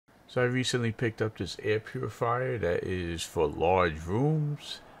So I recently picked up this air purifier that is for large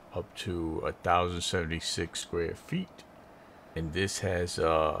rooms up to 1,076 square feet. And this has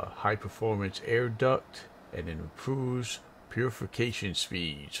a high performance air duct and it improves purification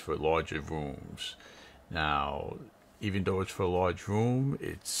speeds for larger rooms. Now, even though it's for a large room,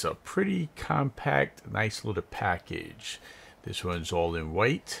 it's a pretty compact, nice little package. This one's all in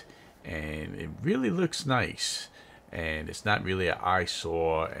white and it really looks nice. And it's not really an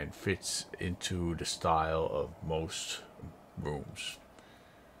eyesore and fits into the style of most rooms.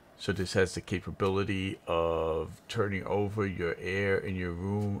 So this has the capability of turning over your air in your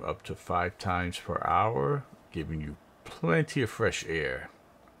room up to 5 times per hour, giving you plenty of fresh air.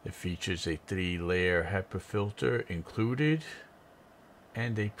 It features a 3-layer HEPA filter included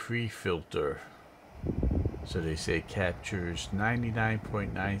and a pre-filter. So they say it captures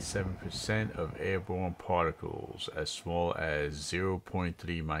 99.97% of airborne particles as small as 0.3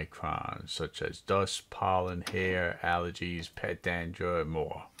 microns, such as dust, pollen, hair, allergies, pet dander, and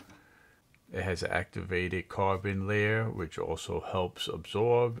more. It has an activated carbon layer, which also helps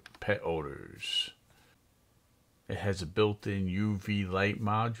absorb pet odors. It has a built-in UV light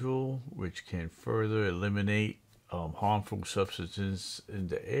module, which can further eliminate harmful substances in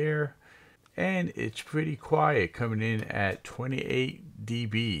the air. And it's pretty quiet, coming in at 28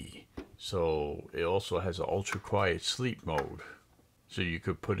 dB. So it also has an ultra quiet sleep mode. So you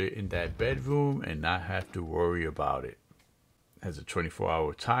could put it in that bedroom and not have to worry about it. It has a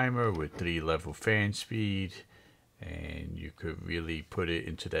 24-hour timer with 3-level fan speed. And you could really put it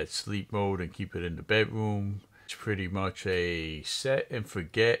into that sleep mode and keep it in the bedroom. It's pretty much a set and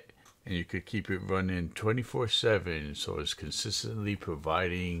forget. And you could keep it running 24/7, so it's consistently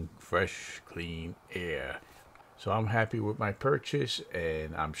providing fresh, clean air. So I'm happy with my purchase,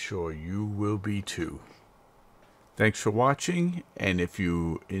 and I'm sure you will be too. Thanks for watching, and if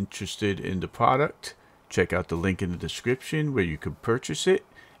you're interested in the product, check out the link in the description where you can purchase it.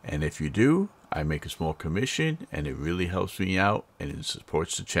 And if you do, I make a small commission, and it really helps me out, and it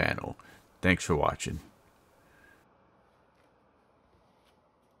supports the channel. Thanks for watching.